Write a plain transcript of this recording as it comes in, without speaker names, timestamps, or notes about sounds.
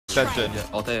Extension.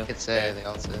 All day. It's A, they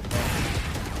all say.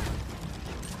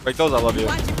 Break those, I love you.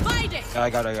 Yeah, I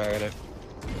got it.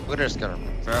 Winner's gonna.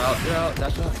 They're out.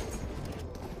 That's out.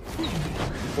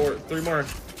 3 more.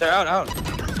 They're out.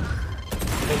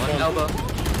 One elbow.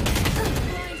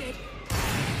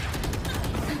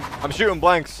 I'm shooting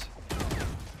blanks.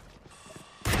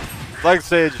 Blank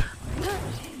stage.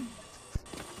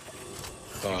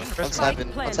 One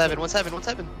seven. Try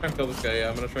and kill this guy. Yeah,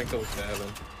 I'm gonna try and kill this guy. Heaven.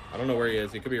 I don't know where he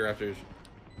is. He could be rafters.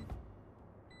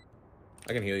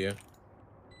 I can heal you.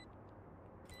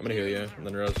 I'm gonna heal you, and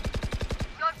then Rose.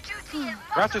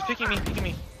 Raptor's picking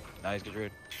me. Nice, good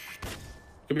read.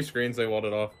 Could be screens. They walled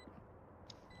it off.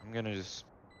 I'm gonna just.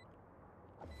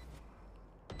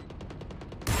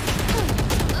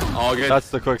 All good. That's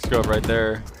the quick scope right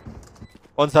there.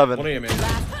 1-7. 1 man.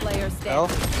 Last player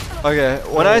standing. Okay,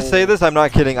 when I say this, I'm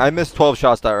not kidding. I missed 12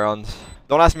 shots that round.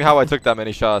 Don't ask me how I took that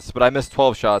many shots, but I missed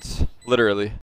 12 shots. Literally.